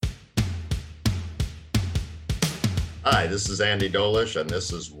Hi, this is Andy Dolich, and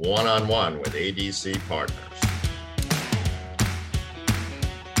this is One-on-One with ADC Partners.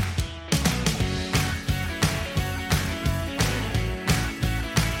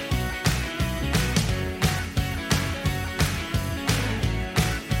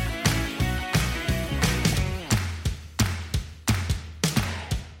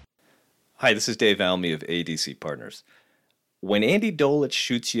 Hi, this is Dave Almy of ADC Partners. When Andy Dolich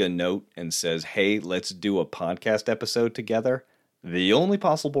shoots you a note and says, hey, let's do a podcast episode together, the only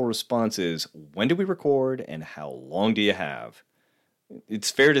possible response is, when do we record and how long do you have?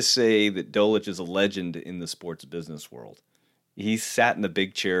 It's fair to say that Dolich is a legend in the sports business world. He's sat in the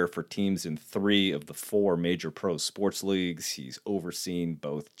big chair for teams in 3 of the 4 major pro sports leagues. He's overseen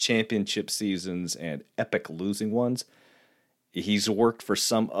both championship seasons and epic losing ones. He's worked for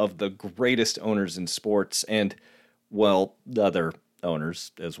some of the greatest owners in sports and, well, other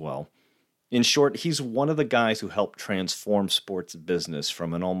owners as well. In short, he's one of the guys who helped transform sports business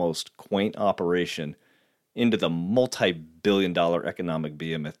from an almost quaint operation into the multi-billion-dollar economic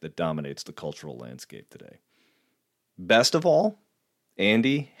behemoth that dominates the cultural landscape today. Best of all,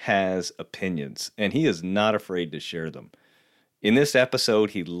 Andy has opinions, and he is not afraid to share them. In this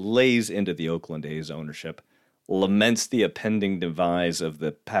episode, he lays into the Oakland A's ownership, laments the impending demise of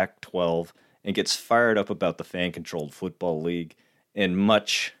the Pac-12, and gets fired up about the fan-controlled football league, and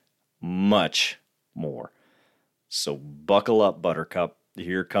much, much more. So buckle up, Buttercup.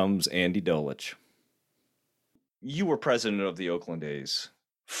 Here comes Andy Dolich. You were president of the Oakland A's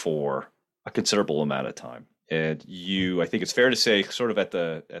for a considerable amount of time. And you, I think it's fair to say, sort of at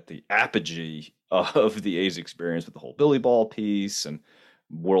the apogee of the A's experience with the whole Billy Ball piece and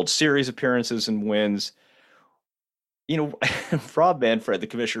World Series appearances and wins. You know, Rob Manfred, the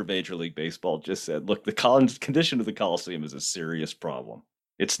commissioner of Major League Baseball, just said, look, the condition of the Coliseum is a serious problem.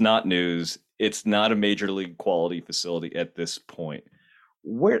 It's not news. It's not a major league quality facility at this point.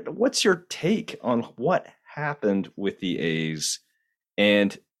 What's your take on what happened with the A's?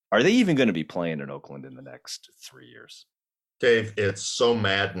 And are they even going to be playing in Oakland in the next 3 years? Dave, it's so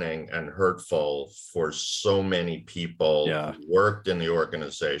maddening and hurtful for so many people who worked in the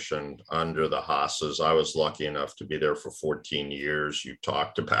organization under the Haas's. I was lucky enough to be there for 14 years. You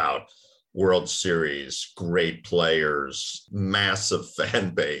talked about World Series, great players, massive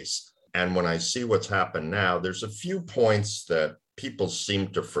fan base. And when I see what's happened now, there's a few points that people seem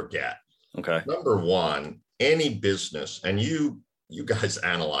to forget. Okay. Number one, any business, and you guys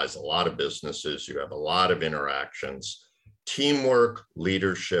analyze a lot of businesses, you have a lot of interactions. Teamwork,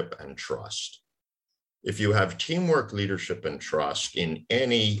 leadership, and trust. If you have teamwork, leadership, and trust in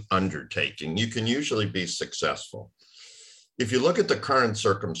any undertaking, you can usually be successful. If you look at the current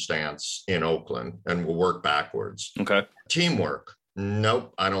circumstance in Oakland, and we'll work backwards. Okay. Teamwork,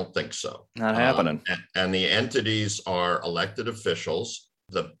 nope, I don't think so. Not happening. And the entities are elected officials,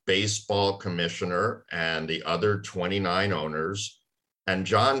 the baseball commissioner, and the other 29 owners. And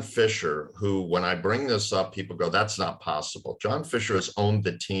John Fisher, who, when I bring this up, people go, that's not possible. John Fisher has owned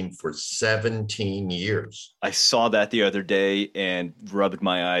the team for 17 years. I saw that the other day and rubbed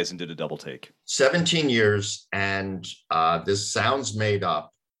my eyes and did a double take. 17 years, and this sounds made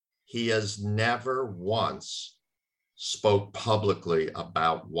up. He has never once spoke publicly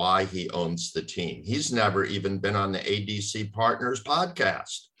about why he owns the team. He's never even been on the ADC Partners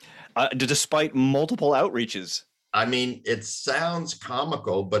podcast. Despite multiple outreaches. I mean, it sounds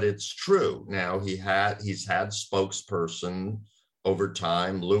comical, but it's true. Now he's had spokesperson over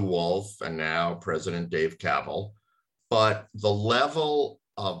time, Lou Wolf, and now President Dave Cavell. But the level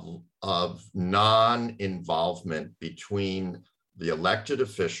of non-involvement between the elected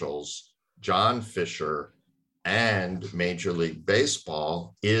officials, John Fisher, and Major League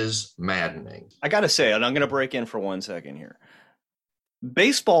Baseball is maddening. I got to say, and I'm going to break in for 1 second here.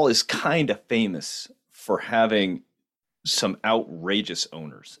 Baseball is kind of famous for having some outrageous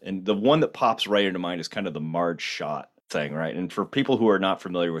owners. And the one that pops right into mind is kind of the Marge Schott thing, right? And for people who are not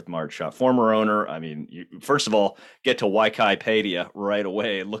familiar with Marge Schott, former owner, I mean, you, first of all, get to Wikipedia right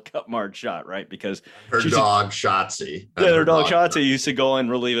away and look up Marge Schott, right? Because her dog, Shotzi. Yeah, her dog, Shotzi, used to go and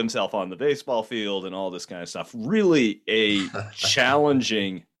relieve himself on the baseball field and all this kind of stuff. Really a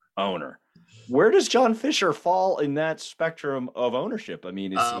challenging owner. Where does John Fisher fall in that spectrum of ownership? I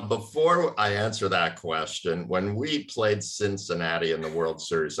mean, before I answer that question, when we played Cincinnati in the World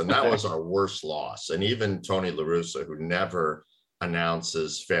Series, and that was our worst loss, and even Tony La Russa, who never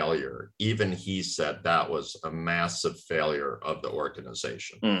announces failure, even he said that was a massive failure of the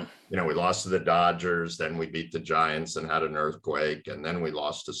organization. You know, we lost to the Dodgers, then we beat the Giants and had an earthquake, and then we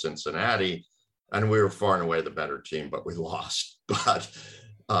lost to Cincinnati, and we were far and away the better team, but we lost. But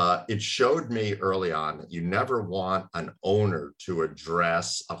it showed me early on that you never want an owner to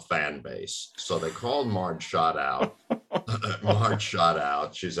address a fan base. So they called Marge Schott out. Marge Schott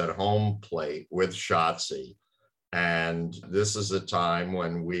out. She's at home plate with Shotzi. And this is a time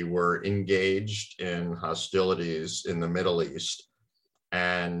when we were engaged in hostilities in the Middle East.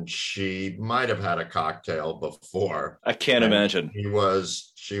 And she might have had a cocktail before. I can't imagine.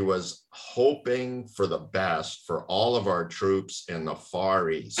 She was hoping for the best for all of our troops in the Far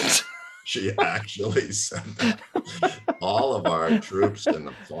East. She actually said that. All of our troops in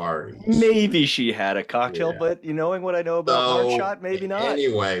the Far East. Maybe she had a cocktail, but knowing what I know about Marge Schott, maybe not.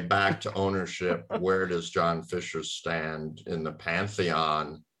 Anyway, back to ownership. Where does John Fisher stand in the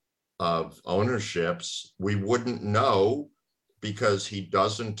pantheon of ownerships? We wouldn't know because he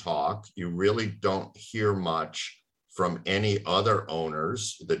doesn't talk. You really don't hear much from any other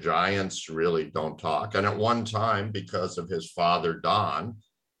owners. The Giants really don't talk. And at one time, because of his father, Don,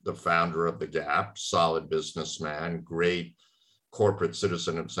 the founder of the Gap, solid businessman, great corporate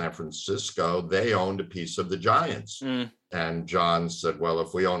citizen of San Francisco, they owned a piece of the Giants. And John said, well,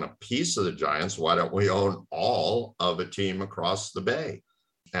 if we own a piece of the Giants, why don't we own all of a team across the bay?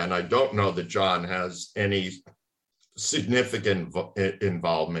 And I don't know that John has any significant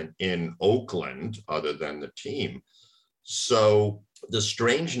involvement in Oakland other than the team. So the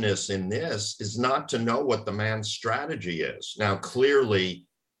strangeness in this is not to know what the man's strategy is. Now, clearly,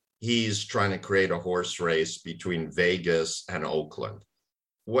 he's trying to create a horse race between Vegas and Oakland.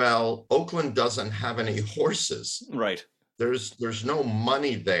 Well, Oakland doesn't have any horses. Right. There's no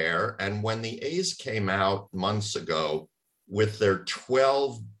money there. And when the A's came out months ago with their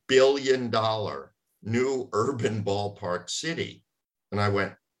 $12 billion new urban ballpark city, and I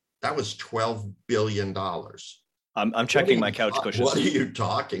went, that was $12 billion. I'm checking my couch cushions. What are you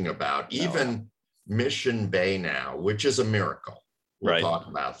talking about? No. Even Mission Bay now, which is a miracle. We'll talk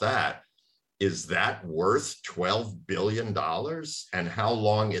about that. Is that worth $12 billion? And how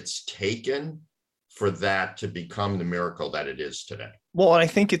long it's taken for that to become the miracle that it is today? Well, I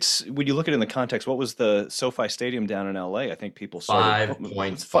think it's, when you look at it in the context, what was the SoFi Stadium down in LA? I think people started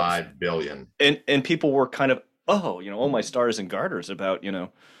 5.5 billion. And people were kind of, oh my stars and garters about,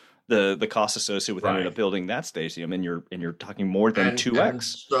 the cost associated with ended up building that stadium, and you're talking more than 2x. And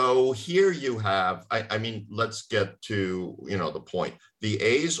so here you have, I mean, let's get to the point. The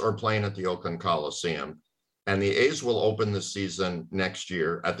A's are playing at the Oakland Coliseum, and the A's will open the season next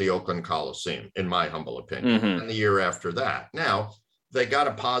year at the Oakland Coliseum, in my humble opinion, and the year after that. Now, they got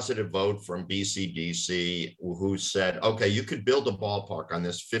a positive vote from BCDC, who said, okay, you could build a ballpark on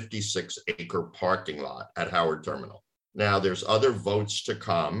this 56-acre parking lot at Howard Terminal. Now, there's other votes to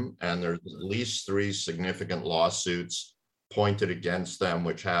come, and there's at least 3 significant lawsuits pointed against them,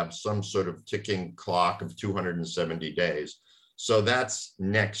 which have some sort of ticking clock of 270 days. So that's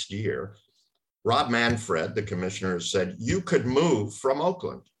next year. Rob Manfred, the commissioner, said, you could move from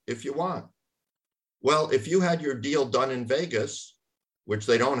Oakland if you want. Well, if you had your deal done in Vegas, which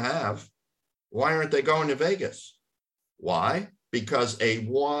they don't have, why aren't they going to Vegas? Why? Because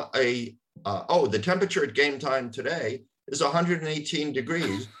the temperature at game time today is 118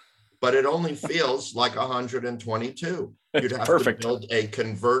 degrees, but it only feels like 122. You'd have to build a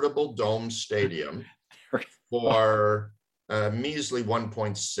convertible dome stadium for a measly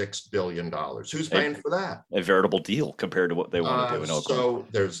 $1.6 billion. Who's paying for that? A veritable deal compared to what they want to do in Oakland. So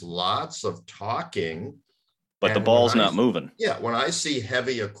there's lots of talking. But the ball's not moving. Yeah, when I see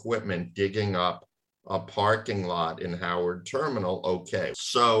heavy equipment digging up a parking lot in Howard Terminal, okay.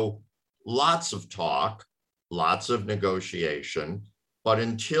 So lots of talk, lots of negotiation, but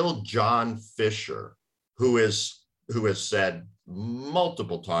until John Fisher, who has said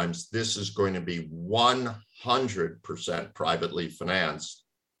multiple times this is going to be 100% privately financed.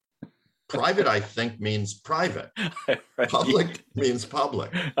 Private, I think, means private. Public means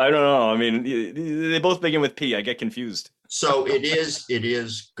public. I don't know. I mean, they both begin with P. I get confused. So it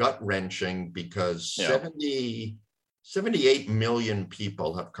is gut-wrenching because 78 million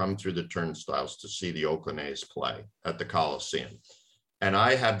people have come through the turnstiles to see the Oakland A's play at the Coliseum. And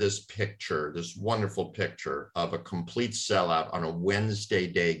I have this wonderful picture of a complete sellout on a Wednesday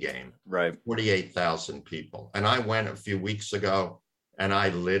day game. Right. 48,000 people. And I went a few weeks ago, and I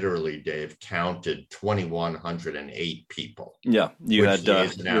literally, Dave, counted 2,108 people. Yeah, you had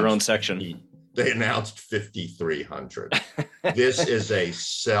your own section. They announced 5,300. This is a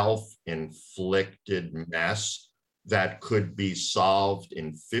self-inflicted mess that could be solved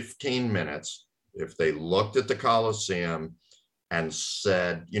in 15 minutes if they looked at the Coliseum and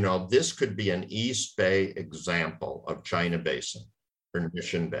said, this could be an East Bay example of China Basin or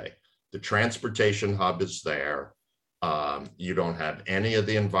Mission Bay. The transportation hub is there. You don't have any of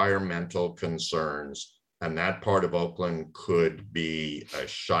the environmental concerns. And that part of Oakland could be a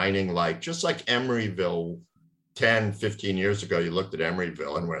shining light, just like Emeryville 10, 15 years ago. You looked at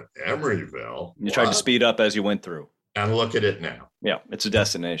Emeryville and went, Emeryville? You tried to speed up as you went through. And look at it now. Yeah, it's a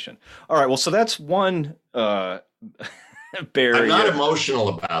destination. All right, well, so that's one Bay I'm not emotional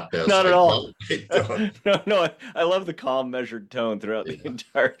about this. Not at all. No, I love the calm, measured tone throughout the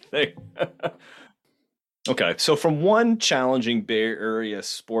entire thing. Okay, so from one challenging Bay Area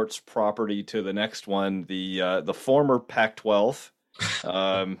sports property to the next one, the former Pac-12,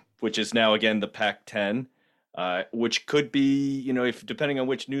 which is now again the Pac-10, which could be, if depending on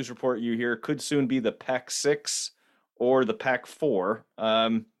which news report you hear, could soon be the Pac-6 or the Pac-4.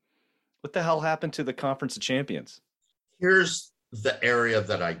 What the hell happened to the Conference of Champions? Here's the area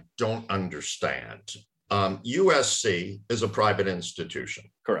that I don't understand. USC is a private institution.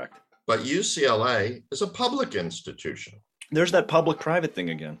 Correct. But UCLA is a public institution. There's that public-private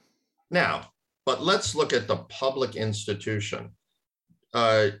thing again. Now, but let's look at the public institution.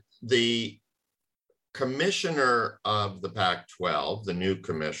 The commissioner of the Pac-12, the new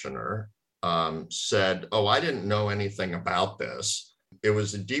commissioner, said, I didn't know anything about this. It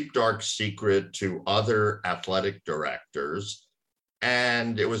was a deep, dark secret to other athletic directors,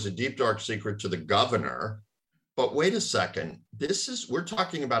 and it was a deep, dark secret to the governor. But wait a second, we're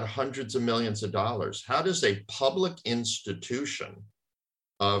talking about hundreds of millions of dollars. How does a public institution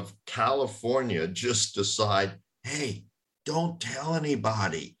of California just decide, hey, don't tell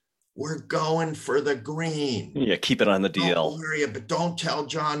anybody, we're going for the green? Yeah, keep it on the DL. Don't worry, but don't tell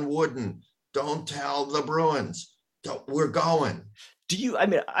John Wooden, don't tell the Bruins, we're going.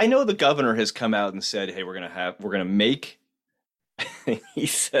 I know the governor has come out and said, hey, we're going to make, he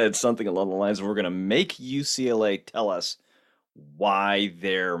said something along the lines of, we're going to make UCLA tell us why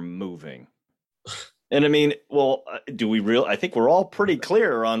they're moving. And do we I think we're all pretty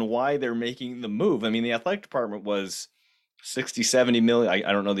clear on why they're making the move. The athletic department was 60, 70 million.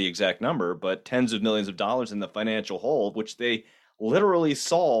 I don't know the exact number, but tens of millions of dollars in the financial hole, which they literally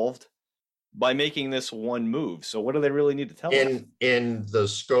solved by making this one move. So what do they really need to tell us? In the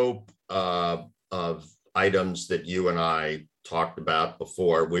scope of items that you and I talked about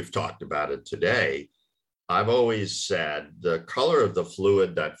before, we've talked about it today. I've always said the color of the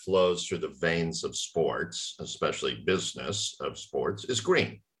fluid that flows through the veins of sports, especially business of sports, is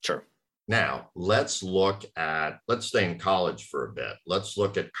green. Sure. Now, let's stay in college for a bit. Let's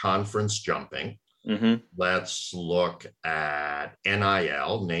look at conference jumping. Mm-hmm. Let's look at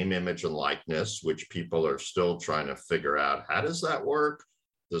NIL, name, image, and likeness, which people are still trying to figure out. How does that work?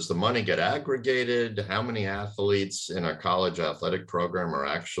 Does the money get aggregated? How many athletes in a college athletic program are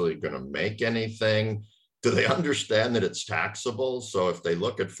actually going to make anything? Do they understand that it's taxable? So if they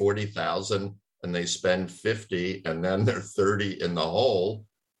look at 40,000 and they spend 50 and then they're 30 in the hole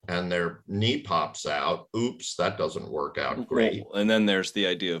and their knee pops out, oops, that doesn't work out great. And then there's the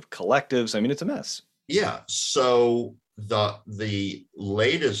idea of collectives. It's a mess. Yeah. So the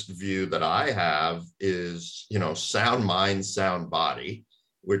latest view that I have is, sound mind, sound body,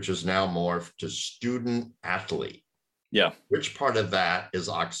 which is now morphed to student athlete. Yeah. Which part of that is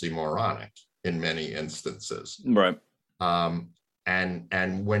oxymoronic in many instances? Right.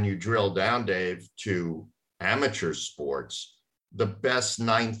 And when you drill down, Dave, to amateur sports, the best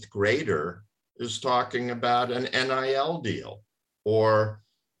ninth grader is talking about an NIL deal, or,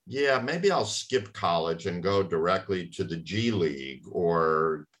 maybe I'll skip college and go directly to the G League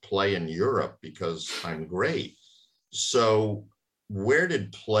or play in Europe because I'm great. So where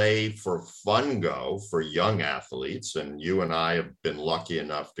did play for fun go for young athletes? And you and I have been lucky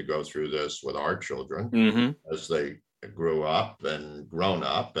enough to go through this with our children as they grew up and grown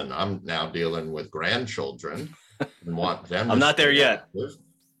up, and I'm now dealing with grandchildren and want them I'm not there yet.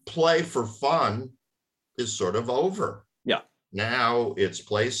 Play for fun is sort of over. Yeah. Now it's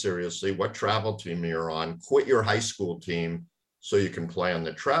play seriously. What travel team you're on? Quit your high school team so you can play on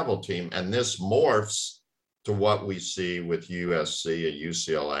the travel team. And this morphs to what we see with USC and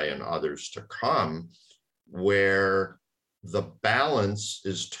UCLA and others to come, where the balance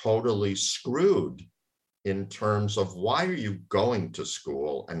is totally screwed in terms of why are you going to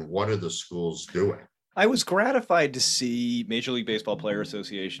school and what are the schools doing? I was gratified to see Major League Baseball Player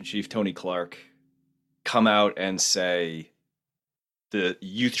Association Chief Tony Clark come out and say the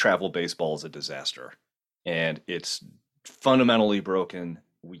youth travel baseball is a disaster and it's fundamentally broken.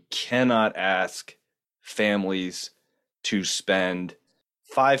 We cannot ask families to spend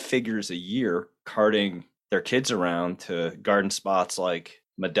 5 figures a year carting their kids around to garden spots like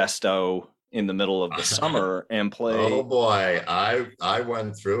Modesto in the middle of the summer and play. Oh boy, I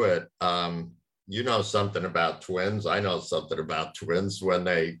went through it. you know something about twins. I know something about twins. When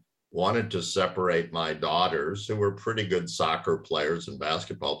they wanted to separate my daughters, who were pretty good soccer players and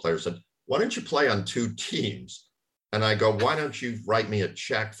basketball players, said, why don't you play on two teams? And I go, why don't you write me a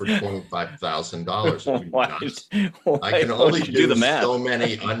check for $25,000? I can only do the math. so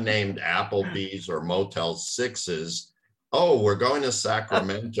many unnamed Applebee's or Motel 6s. Oh, we're going to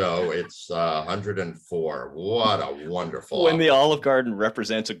Sacramento. It's 104. What a wonderful. When the Olive Garden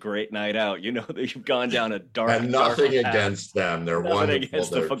represents a great night out, you know that you've gone down a dark. And nothing against them. They're wonderful.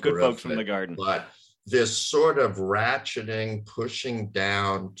 Against the good folks from the garden. But this sort of ratcheting, pushing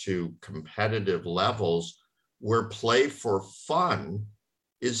down to competitive levels where play for fun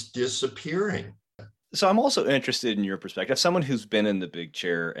is disappearing. So I'm also interested in your perspective, someone who's been in the big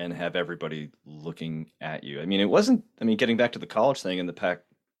chair and have everybody looking at you. I mean, getting back to the college thing in the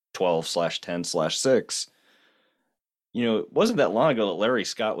Pac-12/10/6, it wasn't that long ago that Larry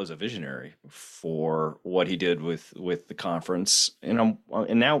Scott was a visionary for what he did with the conference. And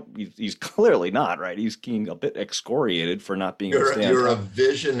now he's clearly not, right? He's getting a bit excoriated for not being You're a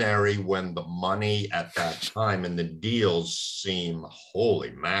visionary when the money at that time and the deals seem,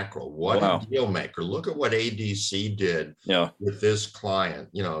 holy mackerel, what a deal maker. Look at what ADC did with this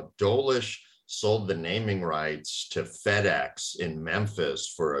client. Dolich sold the naming rights to FedEx in Memphis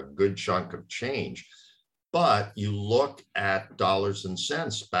for a good chunk of change. But you look at dollars and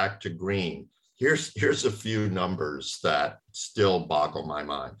cents, back to green. Here's a few numbers that still boggle my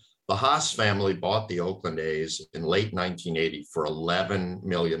mind. The Haas family bought the Oakland A's in late 1980 for $11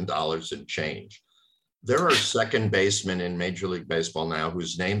 million in change. There are second basemen in Major League Baseball now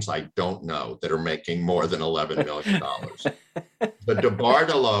whose names I don't know that are making more than $11 million. The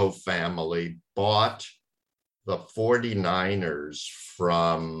DeBartolo family bought the 49ers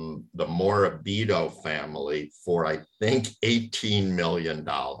from the Morabito family for, I think, $18 million.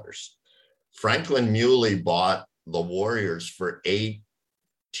 Franklin Muley bought the Warriors for $18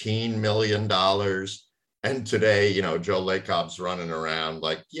 million. And today, Joe Lacob's running around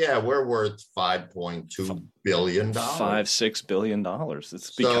like, yeah, we're worth $5.2 billion. $5-6 billion.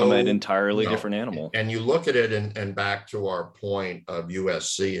 It's become an entirely different animal. And you look at it, and back to our point of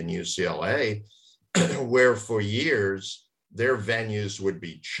USC and UCLA, where for years their venues would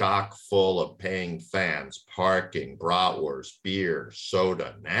be chock full of paying fans, parking, bratwurst, beer,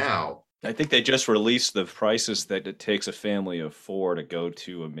 soda. Now, I think they just released the prices that it takes a family of four to go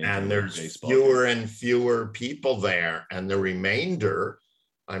to a major and there's baseball fewer game. And fewer people there. And the remainder,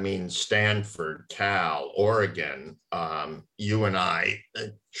 Stanford, Cal, Oregon, you and I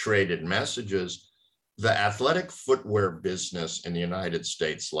traded messages. The athletic footwear business in the United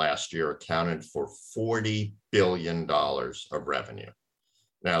States last year accounted for $40 billion of revenue.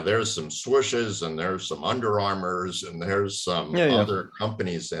 Now, there's some swooshes and there's some Under Armours and there's some other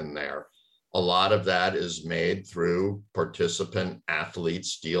companies in there. A lot of that is made through participant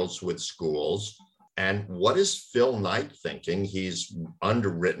athletes, deals with schools. And what is Phil Knight thinking? He's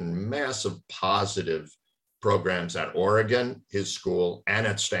underwritten massive positive programs at Oregon, his school, and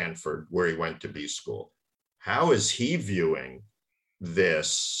at Stanford, where he went to B school. How is he viewing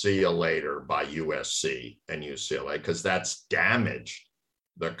this see you later by USC and UCLA? Because that's damaged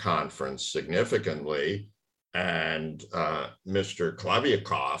the conference significantly. And Mr.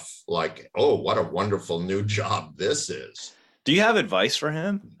 Klaviakov, like, oh, what a wonderful new job this is. Do you have advice for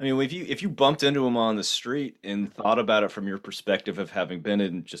him? I mean, if you bumped into him on the street and thought about it from your perspective of having been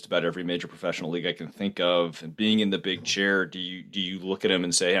in just about every major professional league I can think of and being in the big chair, do you look at him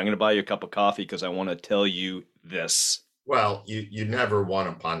and say, I'm going to buy you a cup of coffee because I want to tell you this? Well, you never want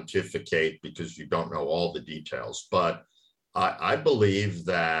to pontificate because you don't know all the details. But I believe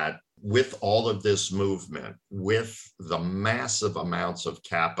that with all of this movement, with the massive amounts of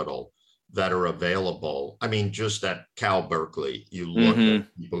capital that are available. Just at Cal Berkeley, you look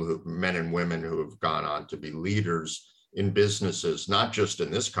at people men and women who have gone on to be leaders in businesses, not just in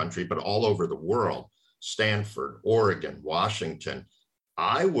this country, but all over the world. Stanford, Oregon, Washington.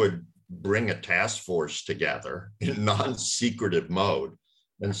 I would bring a task force together in non-secretive mode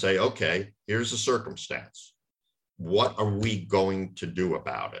and say, okay, here's the circumstance. What are we going to do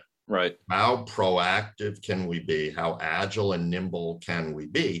about it? Right. How proactive can we be? How agile and nimble can we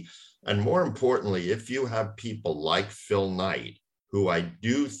be? And more importantly, if you have people like Phil Knight, who I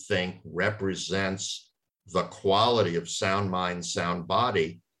do think represents the quality of sound mind, sound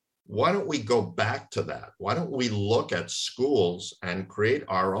body, why don't we go back to that? Why don't we look at schools and create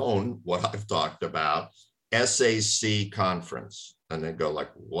our own, what I've talked about, SAC conference? And then go like,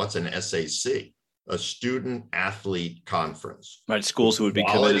 what's an SAC? A student athlete conference. Right, schools who would be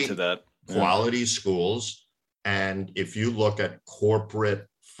committed to that. Quality schools. And if you look at corporate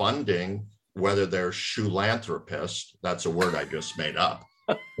funding, whether they're shoelanthropists, that's a word I just made up,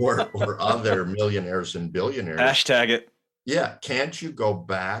 or other millionaires and billionaires. Hashtag it. Yeah. Can't you go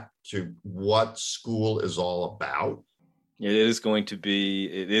back to what school is all about? It is going to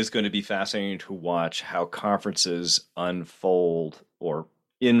be fascinating to watch how conferences unfold or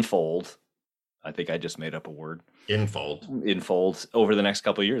infold. I think I just made up a word. Infold over the next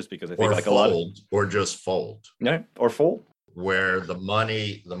couple of years, because I think a lot of, or just fold. Yeah, or fold. Where the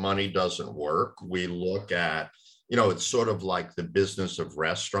money doesn't work. We look at, it's sort of like the business of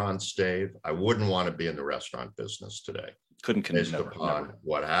restaurants, Dave. I wouldn't want to be in the restaurant business today. Based upon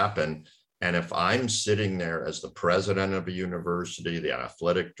what happened. And if I'm sitting there as the president of a university, the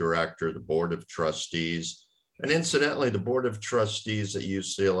athletic director, the board of trustees, and incidentally, the board of trustees at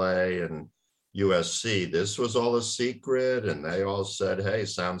UCLA and USC, this was all a secret. And they all said, hey,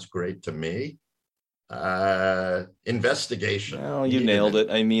 sounds great to me. Investigation. Well, you nailed it.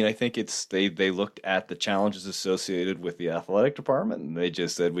 I mean, I think they looked at the challenges associated with the athletic department, and they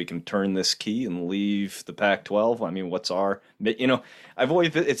just said we can turn this key and leave the Pac-12. I mean, I've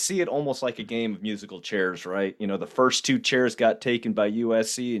always see it almost like a game of musical chairs, right? The first two chairs got taken by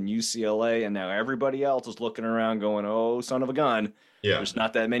USC and UCLA, and now everybody else is looking around going, "Oh, son of a gun." Yeah. There's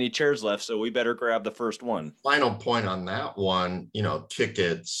not that many chairs left, so we better grab the first one. Final point on that one,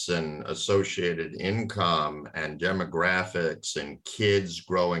 tickets and associated income and demographics and kids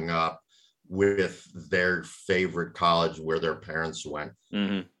growing up with their favorite college where their parents went.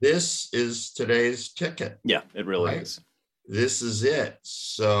 Mm-hmm. This is today's ticket. Yeah, it really is. This is it.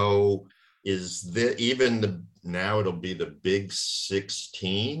 So now it'll be the Big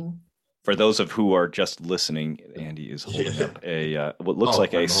 16. For those of who are just listening, Andy is holding up what looks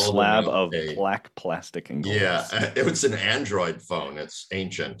like a slab of black plastic and gold. Yeah, it was an Android phone. It's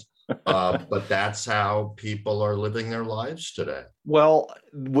ancient. But that's how people are living their lives today. Well,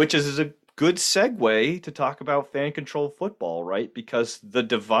 which is a good segue to talk about fan-controlled football, right? Because the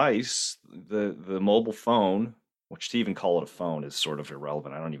device, the mobile phone, which to even call it a phone is sort of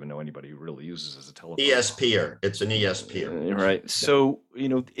irrelevant. I don't even know anybody who really uses it as a telephone. ESPer. It's an ESPer. Right. So,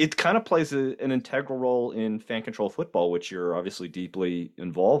 it kind of plays an integral role in fan control football, which you're obviously deeply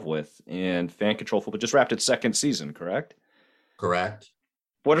involved with. And fan control football just wrapped its second season, correct? Correct.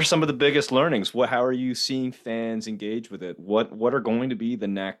 What are some of the biggest learnings? How are you seeing fans engage with it? What are going to be the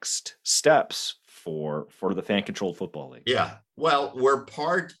next steps for the fan controlled football league? Yeah. Well,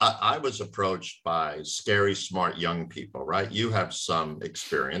 I was approached by scary, smart young people, right? You have some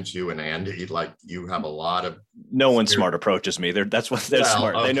experience, you and Andy, like you have a lot of. No one smart approaches me. They're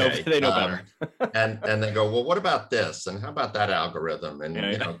smart. Okay. They know better. and they go, well, what about this? And how about that algorithm? And,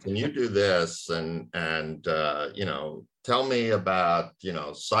 can you do this? And tell me about,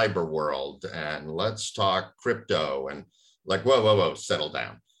 cyber world and let's talk crypto and like, whoa, settle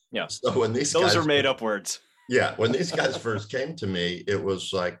down. Yeah. So when those are made up words. Yeah. When these guys first came to me, it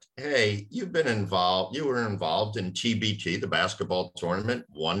was like, hey, you were involved in TBT, the basketball tournament,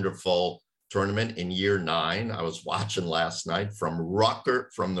 wonderful tournament in year 9. I was watching last night from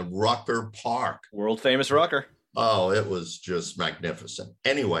the Rucker Park. World famous Rucker. Oh, it was just magnificent.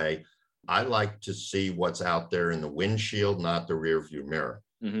 Anyway, I like to see what's out there in the windshield, not the rear view mirror.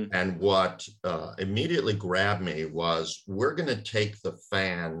 Mm-hmm. And what immediately grabbed me was we're going to take the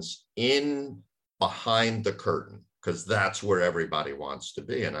fans in behind the curtain because that's where everybody wants to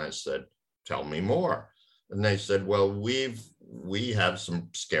be. And I said, tell me more. And they said, well, we have some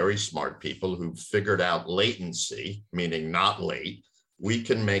scary smart people who figured out latency, meaning not late. We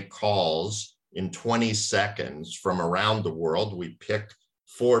can make calls in 20 seconds from around the world. We pick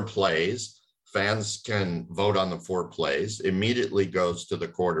 4 plays. Fans can vote on the 4 plays, immediately goes to the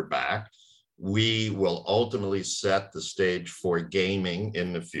quarterback. We will ultimately set the stage for gaming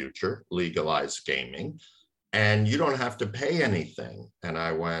in the future, legalized gaming, and you don't have to pay anything. And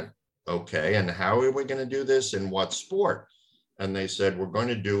I went, okay, and how are we going to do this? In what sport? And they said, we're going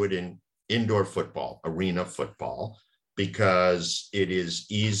to do it in indoor football, arena football, because it is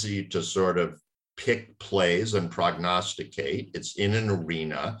easy to sort of pick plays and prognosticate. It's in an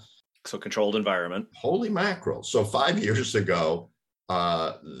arena. So controlled environment. Holy mackerel. So 5 years ago,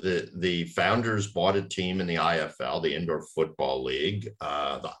 the founders bought a team in the IFL, the Indoor Football League,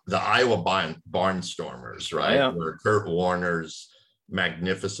 the Iowa Barnstormers, right? Yeah. Where Kurt Warner's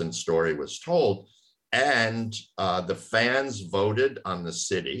magnificent story was told. And the fans voted on the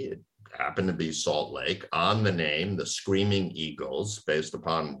city. It happened to be Salt Lake, on the name, the Screaming Eagles, based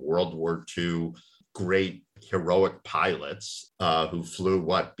upon World War II great heroic pilots who flew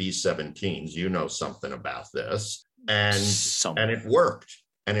B-17s. You know something about this. And it worked.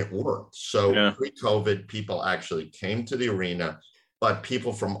 So yeah. Pre-COVID, people actually came to the arena. but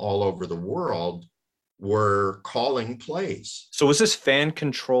people from all over the world were calling plays. So was this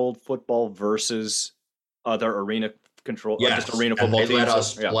fan-controlled football versus other arena control, Yes, just arena and football they teams? let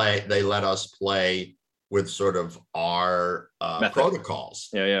us play. Yeah. They let us play with sort of our protocols.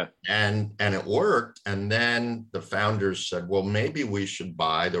 Yeah. And it worked. And then the founders said, well, maybe we should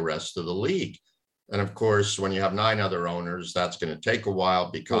buy the rest of the league. And of course, when you have 9 other owners, that's going to take a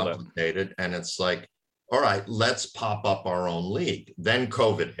while, be complicated. And it's like, all right, let's pop up our own league. Then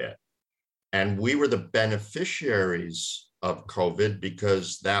COVID hit. And we were the beneficiaries of COVID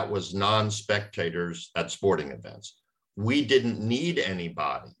because that was non-spectators at sporting events. We didn't need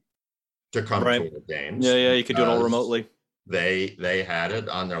anybody to come to our games. Yeah, you could do it all remotely. They had it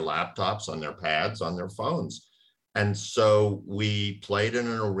on their laptops, on their pads, on their phones. And so we played in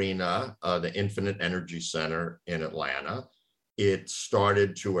an arena, the Infinite Energy Center in Atlanta. It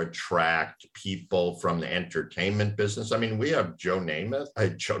started to attract people from the entertainment business. I mean, we have Joe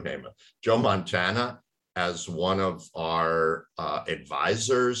Montana as one of our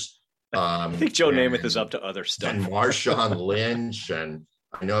advisors. I think Joe Namath is up to other stuff. And Marshawn Lynch, and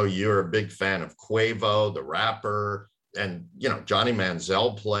I know you're a big fan of Quavo, the rapper, and Johnny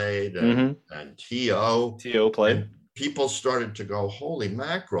Manziel played, and T.O. played. And people started to go, holy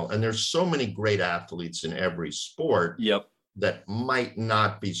mackerel! And there's so many great athletes in every sport. Yep. That might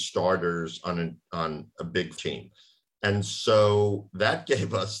not be starters on a big team. And so that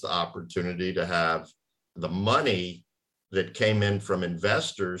gave us the opportunity to have the money that came in from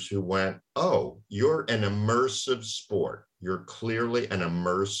investors who went, oh, you're an immersive sport. You're clearly an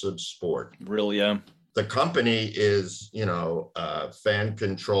immersive sport. Really, yeah. The company is,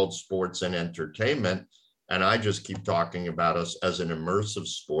 fan-controlled sports and entertainment. And I just keep talking about us as an immersive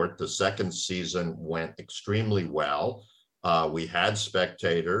sport. The second season went extremely well. We had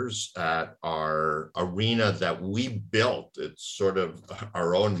spectators at our arena that we built. It's sort of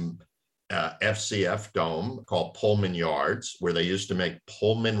our own FCF dome called Pullman Yards, where they used to make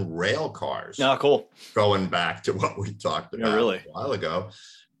Pullman rail cars. Oh, cool. Going back to what we talked about a while ago.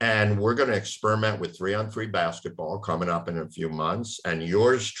 And we're going to experiment with 3-on-3 basketball coming up in a few months. And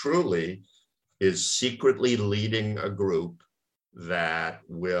yours truly is secretly leading a group that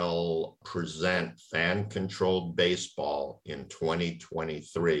will present fan-controlled baseball in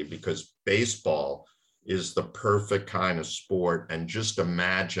 2023, because baseball is the perfect kind of sport. And just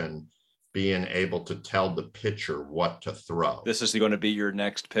imagine being able to tell the pitcher what to throw. This is going to be your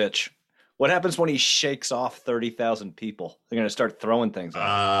next pitch. What happens when he shakes off 30,000 people? They're going to start throwing things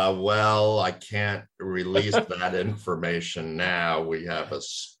at him. Well, I can't release that information now. We have a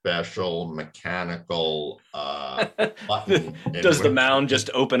special mechanical button. Does the mound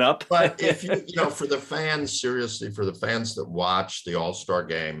just open up? But if for the fans, seriously, for the fans that watched the All-Star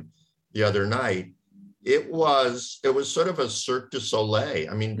game the other night, it was sort of a Cirque du Soleil.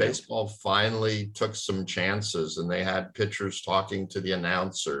 I mean, baseball finally took some chances, and they had pitchers talking to the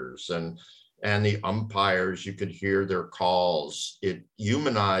announcers and the umpires. You could hear their calls. It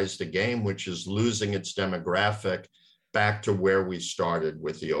humanized the game, which is losing its demographic back to where we started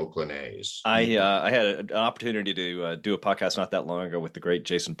with the Oakland A's. I had an opportunity to do a podcast not that long ago with the great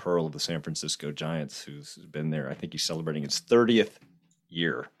Jason Pearl of the San Francisco Giants, who's been there. I think he's celebrating its 30th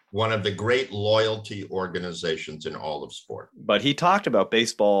year. One of the great loyalty organizations in all of sport. But he talked about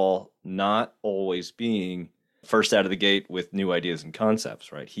baseball not always being first out of the gate with new ideas and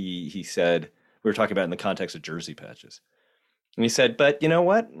concepts, right? He said, we were talking about in the context of jersey patches. And he said, but you know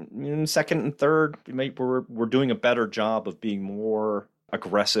what? In second and third, we're doing a better job of being more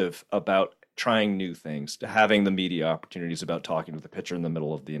aggressive about trying new things, to having the media opportunities about talking to the pitcher in the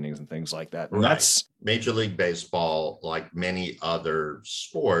middle of the innings and things like that. And that's Major League Baseball, like many other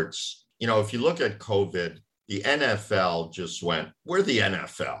sports. If you look at COVID, the NFL just went, we're the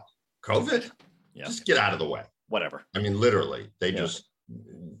NFL. COVID? Yeah. Just get out of the way. Whatever. I mean, literally,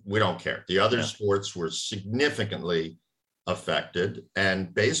 we don't care. The other sports were significantly affected,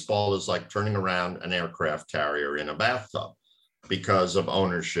 and baseball is like turning around an aircraft carrier in a bathtub because of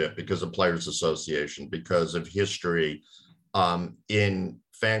ownership, because of players association, because of history. In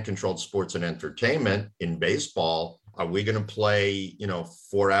fan-controlled sports and entertainment, in baseball, are we going to play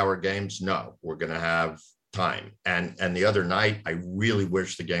 4-hour games? No, we're going to have time. And the other night, I really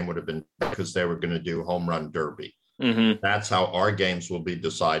wish the game would have been, because they were going to do home run derby. Mm-hmm. That's how our games will be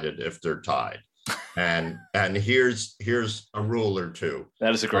decided if they're tied. And here's a rule or two.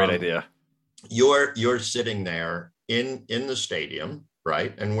 That is a great idea. You're sitting there in the stadium,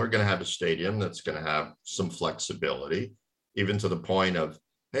 right? And we're going to have a stadium that's going to have some flexibility, even to the point of,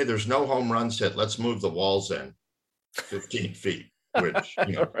 hey, there's no home runs hit. Let's move the walls in 15 feet, which,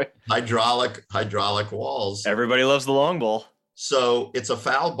 right. hydraulic walls. Everybody loves the long ball. So it's a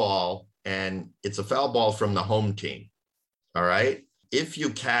foul ball, and it's a foul ball from the home team. All right. If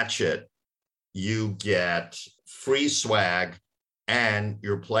you catch it, you get free swag, and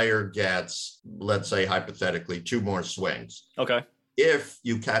your player gets, let's say, hypothetically, 2 more swings. Okay. If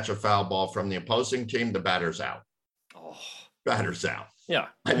you catch a foul ball from the opposing team, the batter's out. Oh, Batter's out. yeah.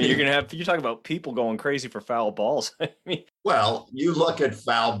 I mean, you're talking about people going crazy for foul balls. I mean, well, you look at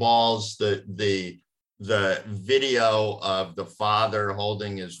foul balls, the video of the father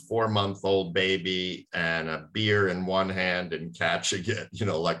holding his 4-month-old baby and a beer in one hand and catching it,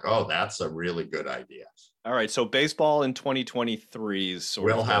 like, oh, that's a really good idea. All right. So baseball in 2023 is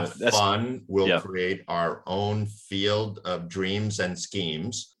we'll have fun. We'll create our own field of dreams and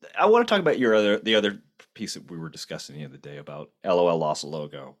schemes. I want to talk about the other piece that we were discussing the other day about LOL lost a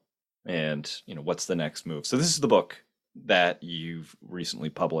logo and, what's the next move. So this is the book that you've recently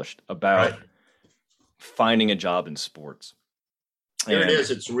published about finding a job in sports. There it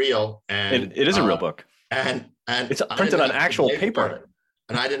is. It's real. And it is a real book. And it's printed on actual paper.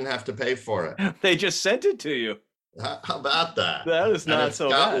 And I didn't have to pay for it. They just sent it to you. How about that? That is not so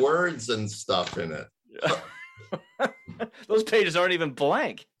bad. It's got words and stuff in it. Those pages aren't even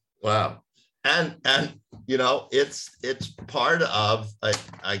blank. Wow. And it's part of,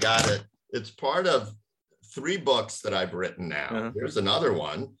 I got it. It's part of 3 books that I've written now. Uh-huh. There's another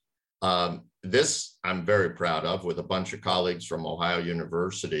one. This I'm very proud of, with a bunch of colleagues from Ohio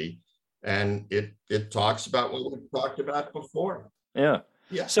University. And it talks about what we've talked about before. Yeah.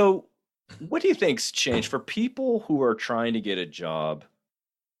 Yeah. So what do you think's changed for people who are trying to get a job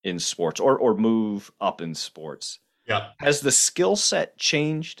in sports or move up in sports? Yeah. Has the skill set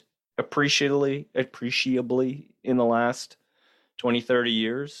changed appreciably in the last 20, 30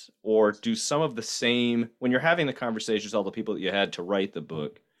 years? Or do some of the same, when you're having the conversations, all the people that you had to write the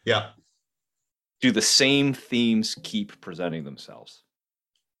book, do the same themes keep presenting themselves?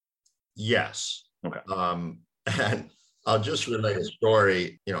 Yes. Okay. And I'll just relate a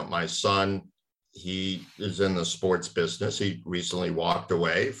story. My son, he is in the sports business. He recently walked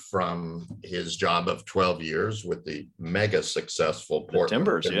away from his job of 12 years with the mega successful Portland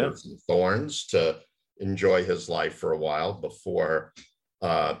Timbers and Thorns to enjoy his life for a while before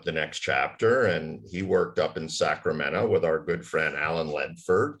the next chapter. And he worked up in Sacramento with our good friend Alan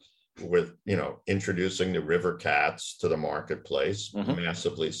Ledford, with introducing the River Cats to the marketplace,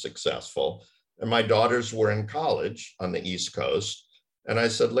 massively successful. And my daughters were in college on the East Coast. And I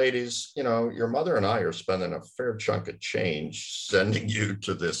said, ladies, your mother and I are spending a fair chunk of change sending you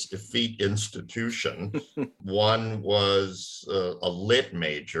to this effete institution. One was a lit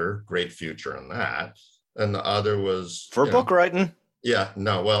major, great future in that. And the other was for book writing. Yeah,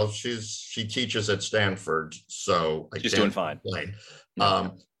 no, well, she teaches at Stanford, so she's doing fine.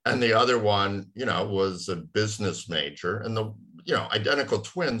 And the other one, was a business major, and the identical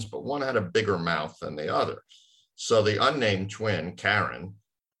twins, but one had a bigger mouth than the other. So the unnamed twin, Karen,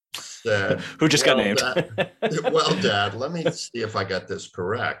 said, who just got named. Well, Dad, let me see if I got this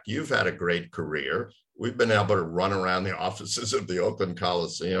correct. You've had a great career. We've been able to run around the offices of the Oakland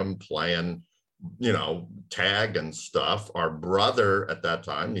Coliseum playing, tag and stuff. Our brother at that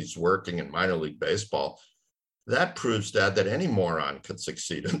time, he's working in minor league baseball. That proves, Dad, that any moron could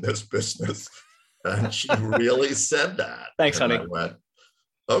succeed in this business. And she really said that. Thanks, honey. I went,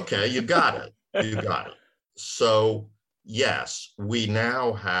 okay, you got it. You got it. So, yes, we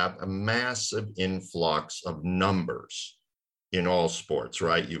now have a massive influx of numbers in all sports,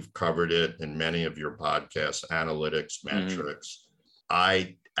 right? You've covered it in many of your podcasts, analytics, metrics.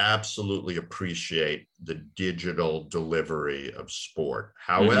 I absolutely appreciate the digital delivery of sport.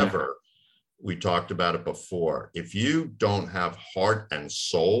 However, we talked about it before. If you don't have heart and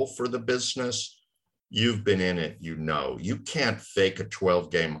soul for the business, you've been in it, you can't fake a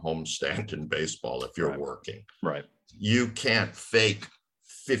 12-game homestand in baseball if you're working. Right. You can't fake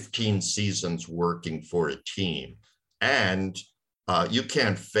 15 seasons working for a team. And you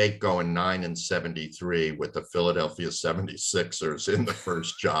can't fake going 9-73 with the Philadelphia 76ers in the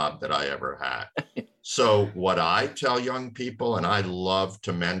first job that I ever had. So what I tell young people, and I love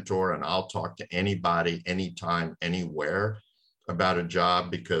to mentor, and I'll talk to anybody, anytime, anywhere about a job,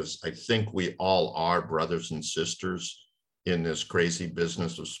 because I think we all are brothers and sisters in this crazy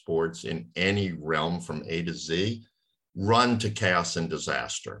business of sports in any realm from A to Z. Run to chaos and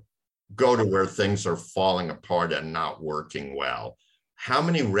disaster. Go to where things are falling apart and not working well. How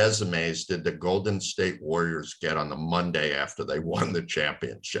many resumes did the Golden State Warriors get on the Monday after they won the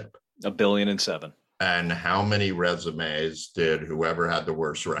championship? 1.7 billion. And how many resumes did whoever had the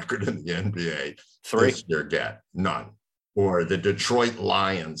worst record in the NBA 3 this year get? None. or the Detroit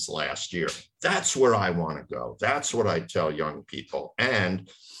Lions last year. That's where I want to go. That's what I tell young people. And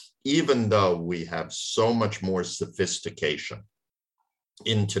even though we have so much more sophistication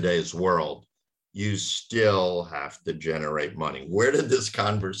in today's world, you still have to generate money. Where did this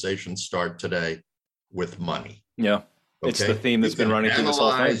conversation start today? With money. Yeah. It's the theme that's been running through this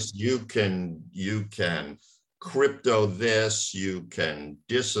whole thing. You can crypto this, you can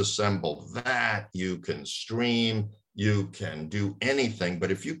disassemble that, you can stream, you can do anything. But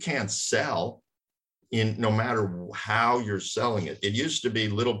if you can't sell, no matter how you're selling it, it used to be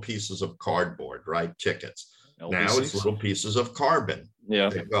little pieces of cardboard, right? Tickets. LBCs. Now it's little pieces of carbon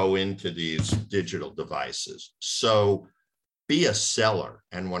that go into these digital devices. So be a seller.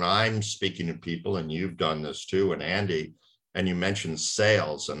 And when I'm speaking to people, and you've done this too, and Andy, and you mention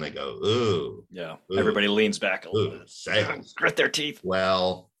sales, and they go, ooh. Yeah. Everybody leans back a little bit. Sales. Grit their teeth.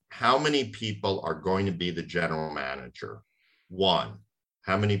 Well, how many people are going to be the general manager? 1.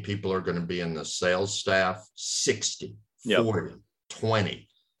 How many people are going to be in the sales staff? 60, 40, 20.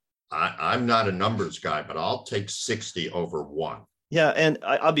 I'm not a numbers guy, but I'll take 60 over 1. Yeah. And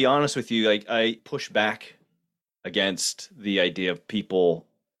I'll be honest with you. I push back against the idea of people,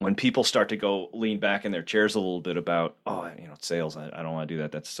 when people start to go lean back in their chairs a little bit about, sales, I don't want to do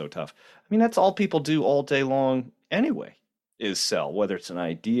that. That's so tough. I mean, that's all people do all day long anyway, is sell, whether it's an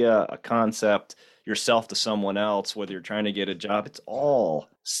idea, a concept, yourself to someone else, whether you're trying to get a job, it's all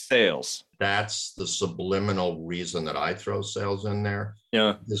sales. That's the subliminal reason that I throw sales in there.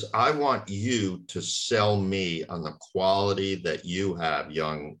 Yeah. Because I want you to sell me on the quality that you have,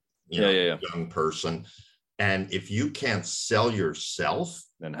 young person. And if you can't sell yourself,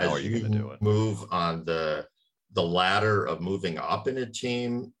 then how are you going to do it? Move on the ladder of moving up in a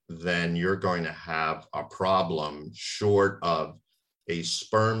team, then you're going to have a problem short of a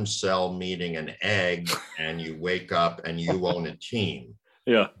sperm cell meeting an egg and you wake up and you own a team.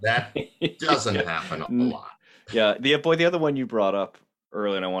 Yeah. That doesn't happen a lot. Yeah. The other one you brought up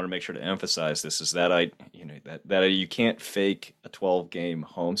earlier, and I want to make sure to emphasize this, is that you can't fake a 12-game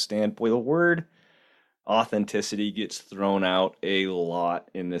homestand. Boy, the word authenticity gets thrown out a lot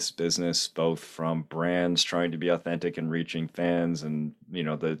in this business, both from brands trying to be authentic and reaching fans, and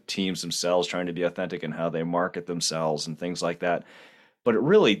the teams themselves trying to be authentic and how they market themselves and things like that. But it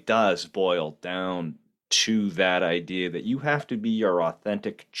really does boil down to that idea that you have to be your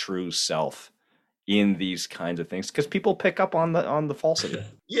authentic, true self in these kinds of things, because people pick up on the falsity.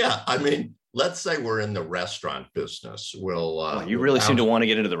 Yeah, I mean, let's say we're in the restaurant business. You really seem to want to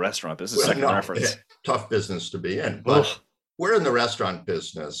get into the restaurant business. Second reference. Tough business to be in, but we're in the restaurant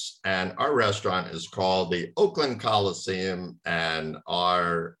business, and our restaurant is called the Oakland Coliseum, and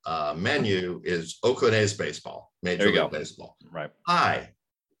our menu is Oakland A's baseball, Major League Baseball. Right. Hi,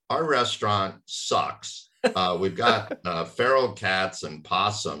 our restaurant sucks. We've got feral cats and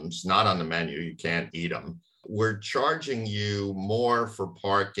possums not on the menu. You can't eat them. We're charging you more for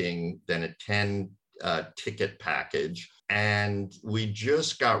parking than a 10 ticket package. And we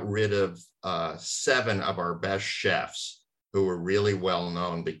just got rid of 7 of our best chefs who were really well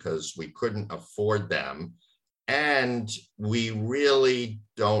known because we couldn't afford them. And we really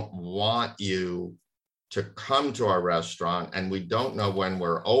don't want you to come to our restaurant, and we don't know when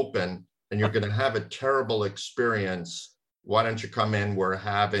we're open, and you're going to have a terrible experience. Why don't you come in? We're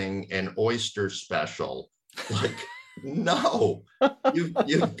having an oyster special. Like, no,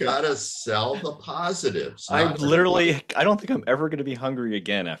 you've got to sell the positives. I don't think I'm ever going to be hungry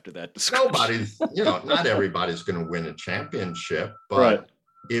again after that discussion. Not everybody's going to win a championship, but right.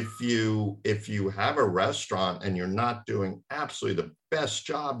 If you have a restaurant and you're not doing absolutely the best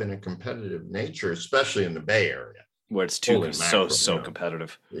job in a competitive nature, especially in the Bay Area, where it's so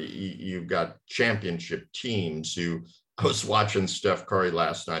competitive, you've got championship teams. I was watching Steph Curry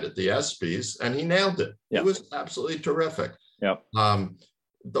last night at the ESPYs, and he nailed it. Yep. It was absolutely terrific. Yep.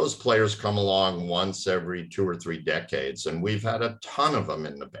 Those players come along once every 2 or 3 decades, and we've had a ton of them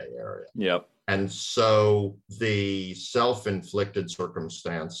in the Bay Area. Yep. And so the self-inflicted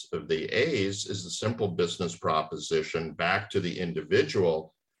circumstance of the A's is a simple business proposition back to the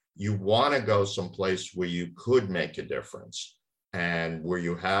individual. You want to go someplace where you could make a difference and where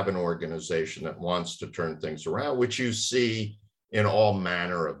you have an organization that wants to turn things around, which you see in all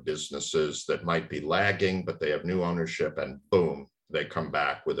manner of businesses that might be lagging, but they have new ownership, and boom, they come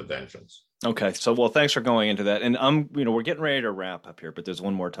back with a vengeance. Okay. So, well, thanks for going into that. And we're getting ready to wrap up here, but there's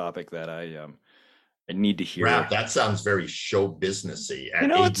one more topic that I need to hear. Wrap? That sounds very show businessy at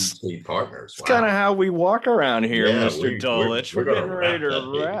ABC Partners. It's kind of how we walk around here, Mr. Dolich. We're getting ready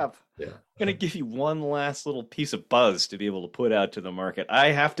to wrap. Yeah. I'm going to give you one last little piece of buzz to be able to put out to the market. I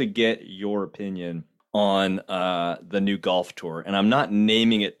have to get your opinion on the new golf tour, and I'm not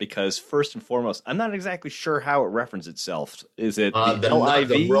naming it because first and foremost, I'm not exactly sure how it references itself. Is it the The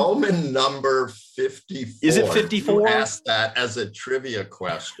LIV? Roman number 54. Is it You 54? asked that as a trivia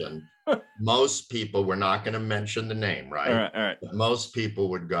question. Most people, we're not going to mention the name, right? All right. But most people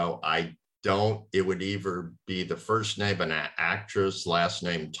would go, I don't. It would either be the first name an actress, last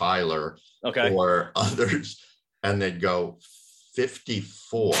name Tyler, Okay. or others, and they'd go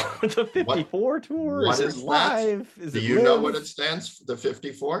 54. The 54 tour? What is it live? Is Do it you live? know what it stands for, the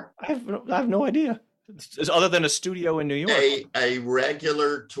 54? I have no idea. It's other than a studio in New York. A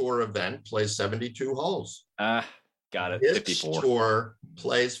regular tour event plays 72 holes. Got it. This 54. tour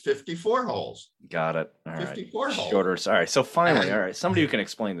plays 54 holes. Got it. All 54 right. holes. Shorter. All right. So finally, all right. Somebody who can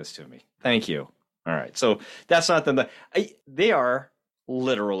explain this to me. Thank you. All right. So that's not them. They are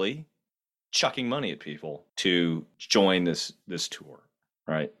literally chucking money at people to join this tour,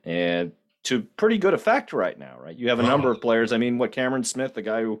 right? And to pretty good effect right now, right? You have a number of players. I mean, Cameron Smith, the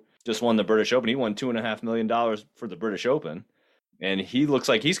guy who just won the British Open, he won $2.5 million for the British Open. And he looks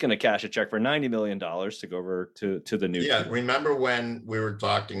like he's going to cash a check for $90 million to go over to the new team. Remember when we were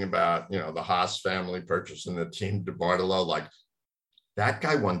talking about, the Haas family purchasing the team to Bartolo? Like, that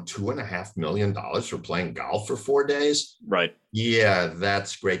guy won $2.5 million for playing golf for 4 days. Right. Yeah,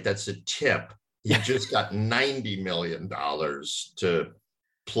 that's great. That's a tip. He just got $90 million to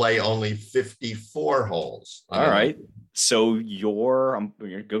play only 54 holes. All right. So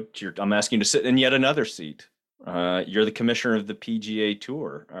I'm asking you to sit in yet another seat. You're the commissioner of the PGA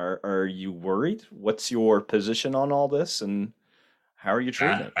Tour. Are you worried? What's your position on all this, and how are you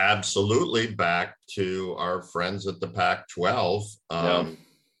treating it? Absolutely. Back to our friends at the Pac-12.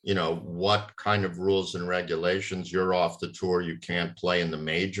 What kind of rules and regulations? You're off the tour. You can't play in the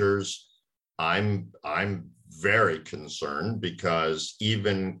majors. I'm very concerned because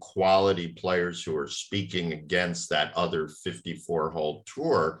even quality players who are speaking against that other 54-hole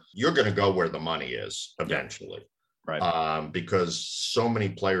tour, you're going to go where the money is eventually. Right. Because so many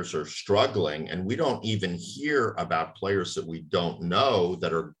players are struggling, and we don't even hear about players that we don't know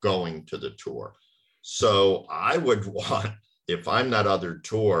that are going to the tour. So I would want, if I'm that other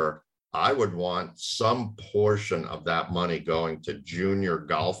tour, I would want some portion of that money going to junior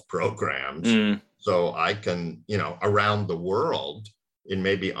golf programs. So I can, around the world in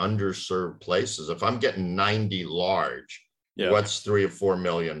maybe underserved places, if I'm getting 90 large, what's $3 or $4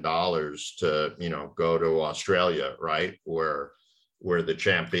 million to, go to Australia, right? Where the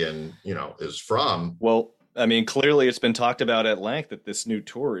champion, is from. Well, I mean, clearly it's been talked about at length that this new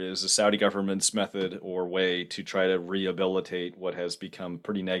tour is the Saudi government's method or way to try to rehabilitate what has become a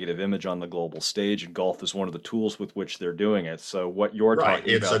pretty negative image on the global stage, and golf is one of the tools with which they're doing it. So what you're talking about,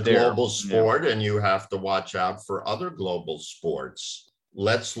 it's a global sport, and you have to watch out for other global sports.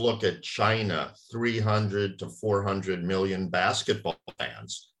 Let's look at China, 300 to 400 million basketball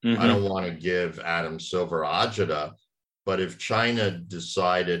fans. I don't want to give Adam Silver agita, but if China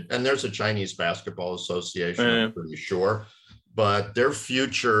decided, and there's a Chinese Basketball Association, I'm pretty sure, but their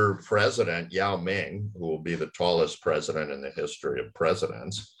future president, Yao Ming, who will be the tallest president in the history of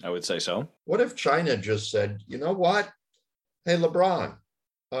presidents. I would say so. What if China just said, you know what? Hey, LeBron,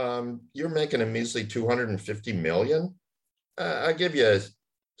 you're making a measly 250 million. I'll give you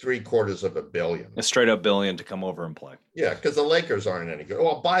 $750 million. A straight up billion to come over and play. Yeah, because the Lakers aren't any good.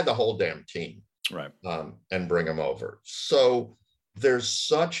 Well, buy the whole damn team. Right. And bring them over. So there's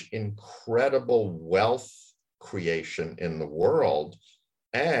such incredible wealth creation in the world.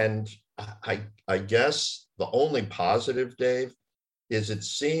 And I guess the only positive, Dave, is it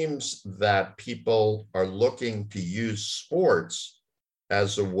seems that people are looking to use sports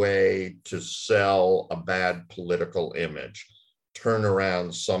as a way to sell a bad political image, turn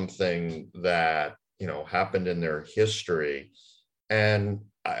around something that, happened in their history. And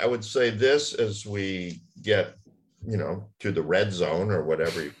I would say this as we get, to the red zone or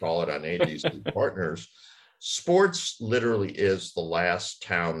whatever you call it on ADC Partners, sports literally is the last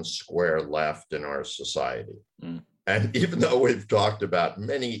town square left in our society. And even though we've talked about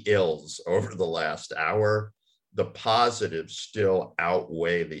many ills over the last hour, the positives still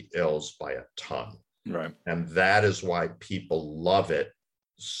outweigh the ills by a ton. Right. And that is why people love it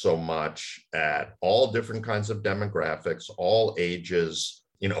so much at all different kinds of demographics, all ages.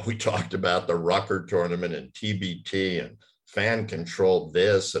 We talked about the Rucker tournament and TBT and fan control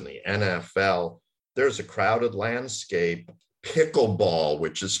this and the NFL. There's a crowded landscape. Pickleball,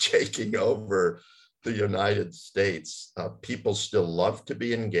 which is taking over the United States. People still love to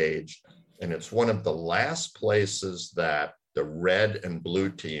be engaged. And it's one of the last places that the red and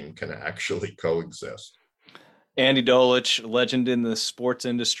blue team can actually coexist. Andy Dolich, legend in the sports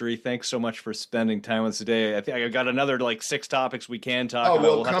industry. Thanks so much for spending time with us today. I think I got another like 6 topics we can talk about.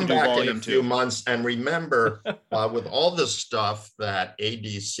 We'll We'll have come to do back in a volume few 2. months. And remember, with all the stuff that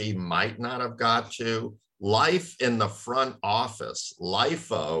ADC might not have got to, life in the front office,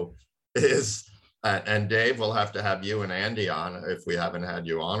 LIFO, is, and Dave, we'll have to have you and Andy on if we haven't had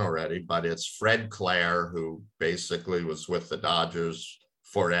you on already, but it's Fred Clare, who basically was with the Dodgers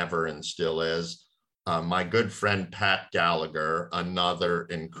forever and still is. My good friend Pat Gallagher, another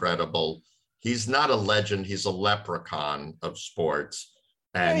incredible, he's not a legend, he's a leprechaun of sports.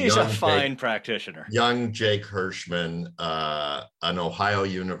 And he's a fine practitioner. Young Jake Hirschman, an Ohio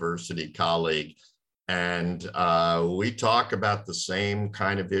University colleague. And we talk about the same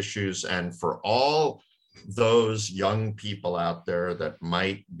kind of issues. And for all those young people out there that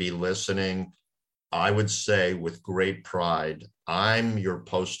might be listening, I would say with great pride, I'm your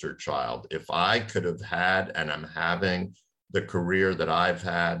poster child. If I could have had, and I'm having, the career that I've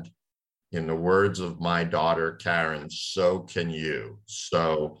had, in the words of my daughter, Karen, so can you.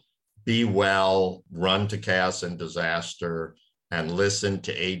 So be well, run to chaos and disaster, and listen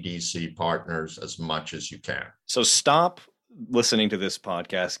to ADC Partners as much as you can. So stop listening to this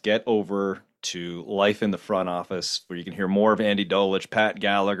podcast. Get over to Life in the Front Office, where you can hear more of Andy Dolich, Pat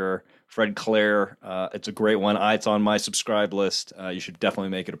Gallagher, Fred Clare. It's a great one. It's on my subscribe list. You should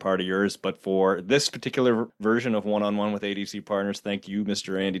definitely make it a part of yours. But for this particular version of One-on-One with ADC Partners, thank you,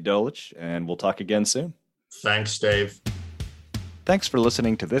 Mr. Andy Dolich, and we'll talk again soon. Thanks, Dave. Thanks for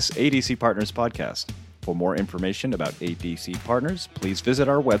listening to this ADC Partners podcast. For more information about ADC Partners, please visit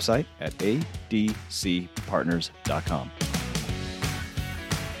our website at adcpartners.com.